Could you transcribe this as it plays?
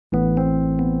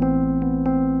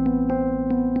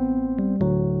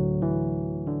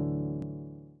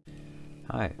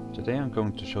Hi, today I'm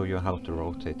going to show you how to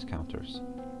rotate counters.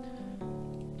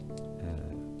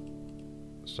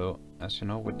 So, as you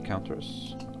know with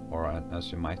counters, or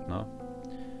as you might know,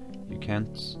 you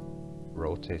can't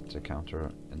rotate a counter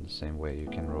in the same way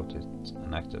you can rotate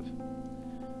an active.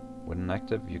 With an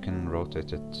active you can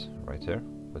rotate it right here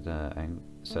with the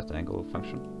set angle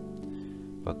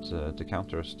function, but the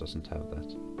counters doesn't have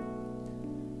that.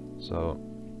 So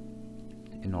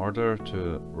in order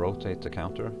to rotate the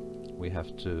counter we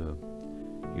have to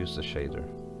use the shader.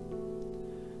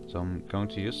 So I'm going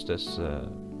to use this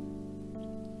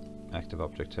active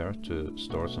object here to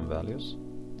store some values.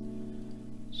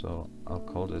 So I'll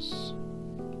call this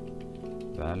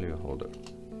value holder.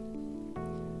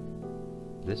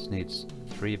 This needs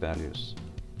 3 values.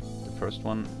 The first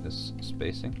one is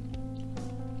spacing.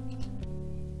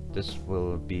 This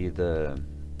will be the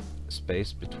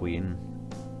space between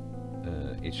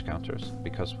each counters,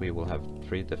 because we will have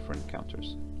 3 different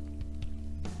counters.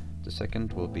 The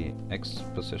second will be X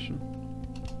position.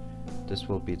 This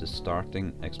will be the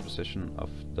starting X position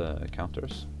of the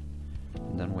counters.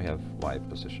 And then we have Y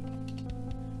position.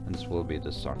 And this will be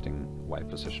the starting Y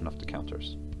position of the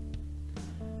counters.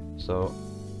 So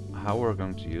how we're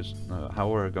going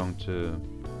to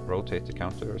rotate the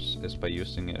counters is by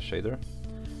using a shader.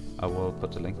 I will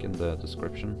put a link in the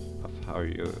description of how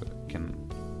you can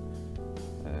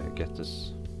get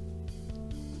this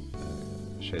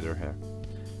shader here.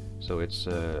 So it's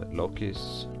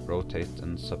Loki's rotate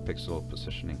and subpixel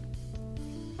positioning.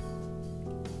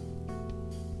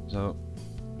 So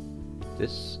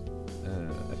this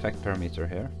effect parameter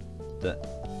here,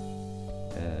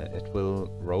 it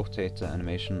will rotate the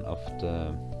animation of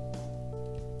the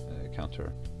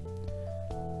counter.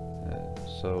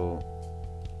 So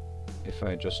if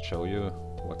I just show you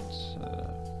what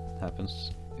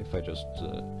happens if I just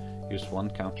use one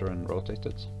counter and rotate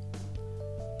it,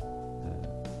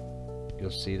 you'll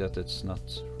see that it's not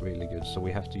really good, so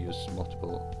we have to use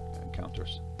multiple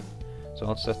counters. So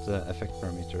I'll set the effect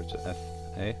parameter to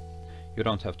FA. You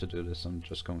don't have to do this, I'm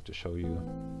just going to show you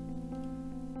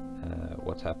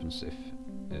what happens if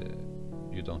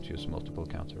you don't use multiple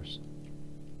counters.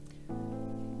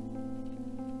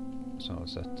 So I'll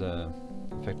set the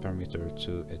effect parameter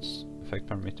to its effect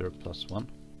parameter plus 1,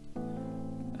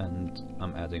 and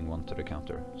I'm adding 1 to the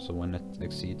counter. So when it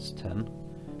exceeds 10,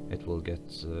 it will get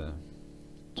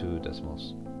 2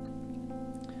 decimals.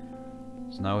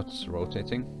 So now it's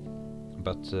rotating,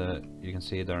 but you can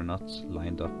see they're not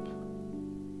lined up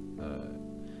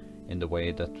in the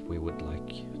way that we would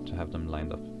like to have them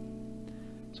lined up.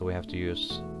 So we have to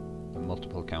use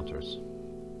multiple counters.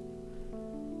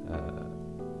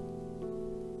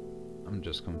 I'm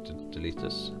just going to delete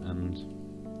this and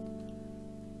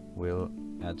we'll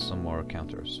add some more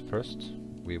counters. First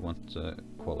we want a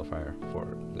qualifier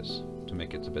for this to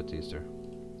make it a bit easier.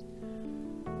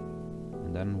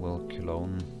 And then we'll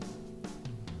clone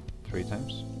 3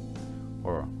 times,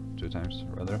 or 2 times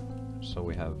rather, so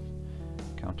we have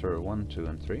counter 1, 2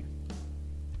 and 3.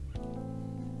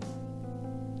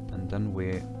 And then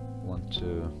we want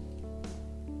to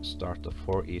start a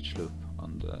for each loop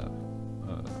on the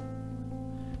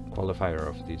qualifier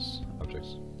of these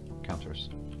objects, counters.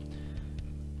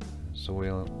 So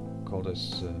we'll call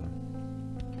this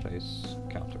place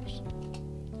counters.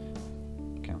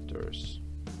 Counters.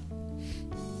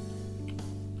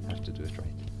 I have to do it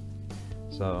right.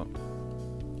 So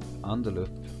on the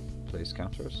loop place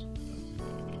counters.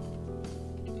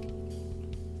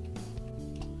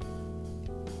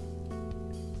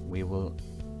 We will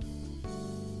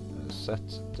set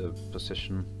the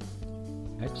position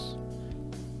X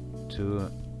to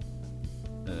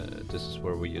this is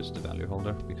where we use the value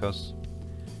holder, because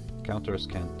counters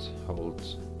can't hold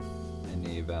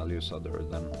any values other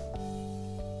than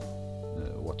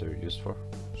what they're used for,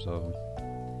 so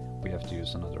we have to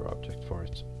use another object for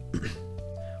it.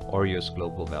 Or use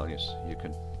global values, you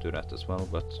could do that as well,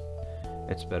 but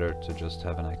it's better to just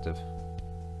have an active.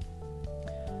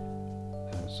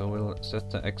 So we'll set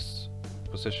the X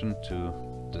position to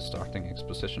the starting X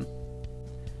position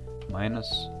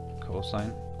minus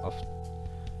cosine of,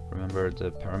 remember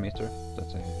the parameter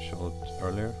that I showed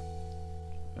earlier,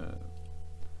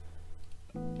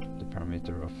 the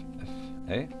parameter of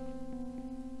FA,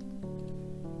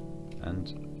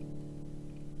 and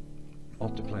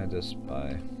multiply this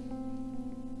by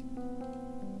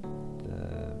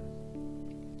the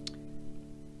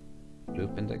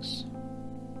loop index,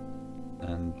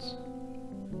 and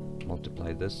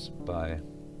multiply this by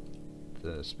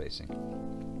the spacing,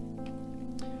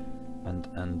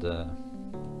 and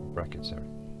brackets here.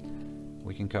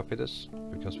 We can copy this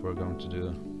because we're going to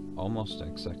do almost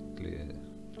exactly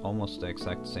almost the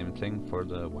exact same thing for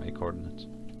the y coordinate.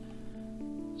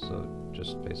 So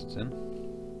just paste it in,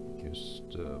 use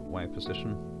the y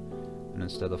position, and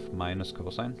instead of minus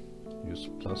cosine, use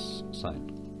plus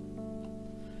sine.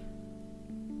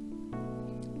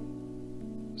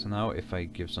 So now if I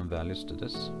give some values to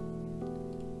this,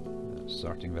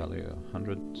 starting value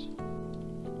 100,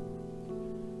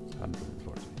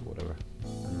 140, whatever,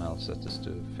 and I'll set this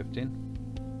to 15.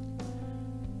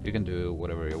 You can do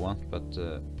whatever you want, but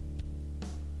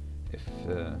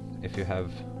if you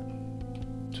have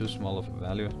too small of a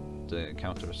value, the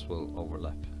counters will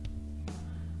overlap,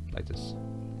 like this.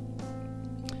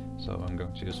 So I'm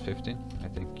going to use 15, I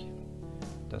think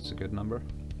that's a good number.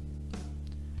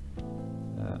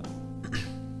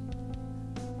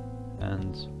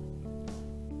 And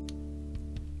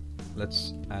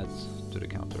let's add to the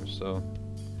counter. So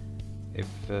if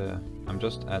I'm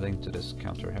just adding to this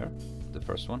counter here, the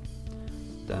first one,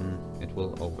 then it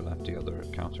will overlap the other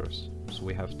counters. So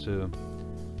we have to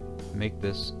make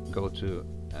this go to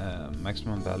a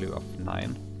maximum value of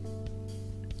 9,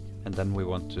 and then we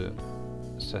want to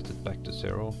set it back to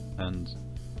 0, and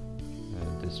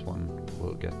this one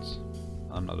will get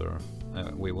another,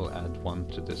 we will add 1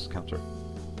 to this counter.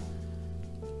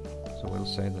 So we'll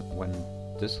say that when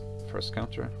this first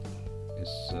counter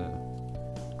is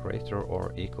greater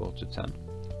or equal to 10,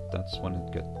 that's when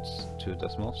it gets 2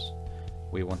 decimals.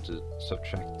 We want to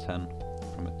subtract 10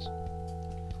 from it.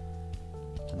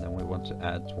 And then we want to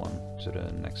add 1 to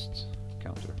the next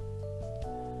counter.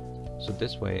 So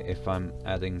this way, if I'm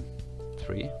adding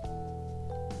 3,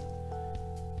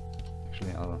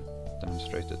 actually I'll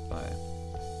demonstrate it by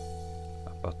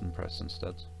a button press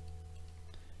instead,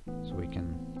 so we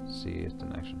can see it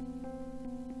in action.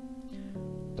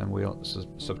 Then we'll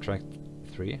subtract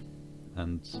 3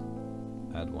 and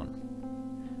add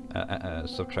 1.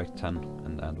 Subtract 10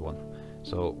 and add 1.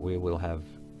 So we will have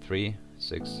 3,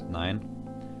 6, 9,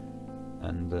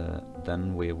 and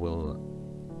then we will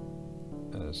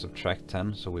subtract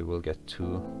 10, so we will get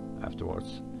 2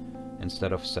 afterwards.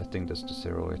 Instead of setting this to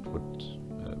 0, it would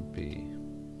be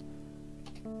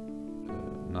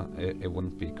it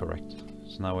wouldn't be correct.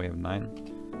 So now we have 9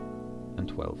 and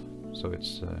 12, so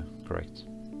it's correct.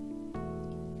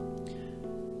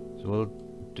 So we'll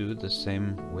do the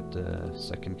same with the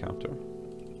second counter,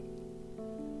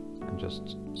 and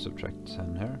just subtract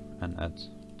 10 here and add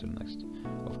to the next.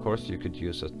 Of course you could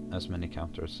use as many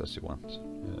counters as you want,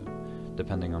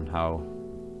 depending on how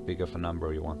big of a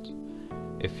number you want.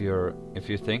 If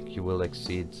you think you will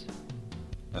exceed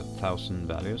 1,000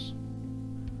 values,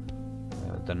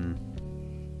 then,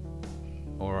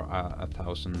 or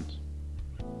 1,000,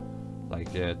 like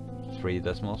 3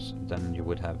 decimals, then you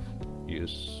would have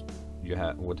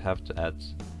would have to add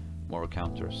more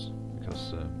counters,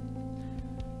 because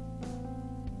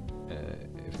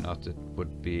if not, it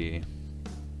would be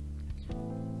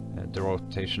the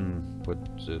rotation would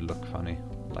look funny,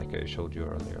 like I showed you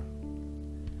earlier.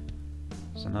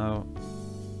 So now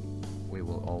we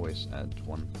will always add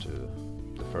 1 to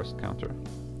the first counter.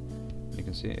 You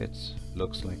can see it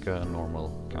looks like a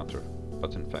normal counter,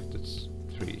 but in fact it's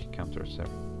 3 counters there.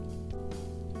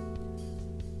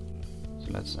 So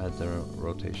let's add the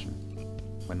rotation.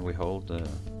 When we hold the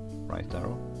right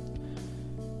arrow,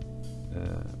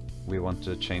 we want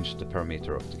to change the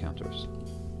parameter of the counters.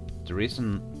 The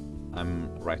reason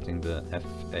I'm writing the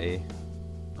FA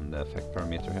on the effect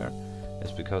parameter here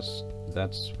is because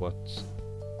that's what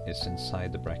is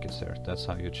inside the brackets here. That's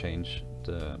how you change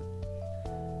the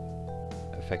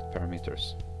effect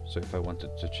parameters. So if I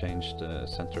wanted to change the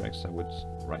center X, I would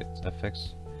write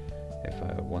FX. If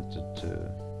I wanted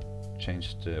to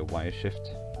change the Y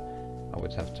shift, I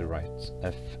would have to write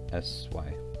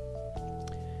FSY.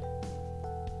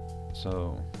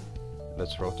 So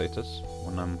let's rotate this.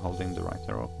 When I'm holding the right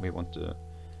arrow, we want to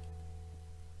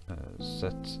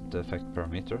set the effect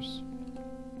parameters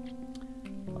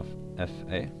of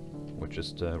FA, which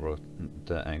is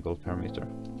the angle parameter,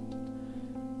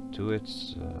 to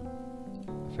its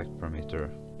effect parameter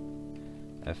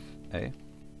FA,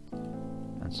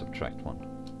 and subtract 1.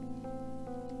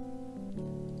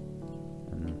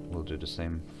 And we'll do the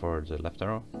same for the left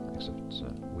arrow, except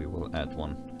we will add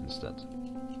 1 instead.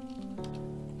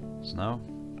 So now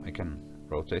I can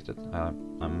rotate it.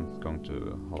 I'm going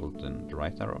to hold in the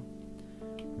right arrow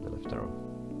and the left arrow.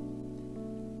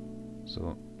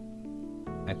 So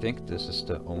I think this is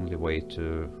the only way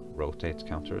to rotate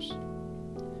counters,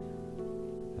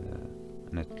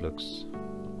 and it looks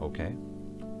okay.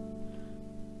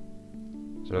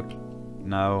 So look,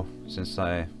 now since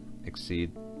I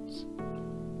exceed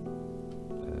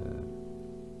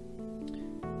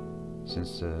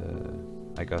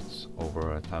I got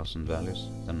over 1,000 values,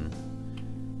 then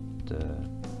the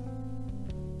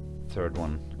third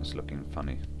one is looking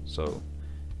funny. So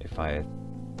if I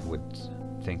would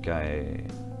think I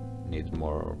need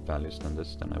more values than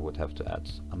this, then I would have to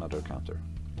add another counter.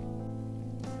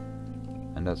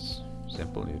 And that's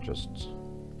simple, you just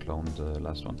clone the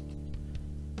last one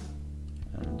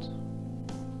and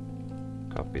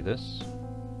copy this,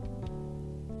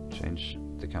 change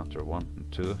the counter 1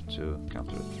 and 2 to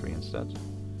counter 3 instead,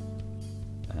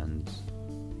 and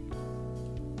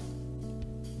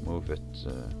move it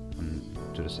and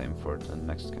do the same for the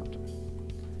next counter.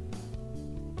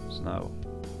 So now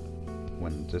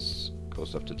when this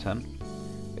goes up to 10,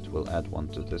 it will add 1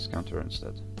 to this counter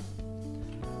instead,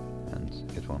 and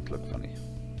it won't look funny.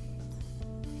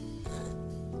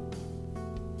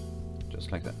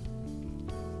 Just like that.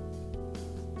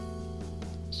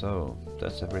 So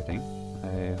that's everything.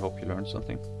 I hope you learned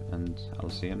something, and I'll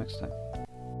see you next time.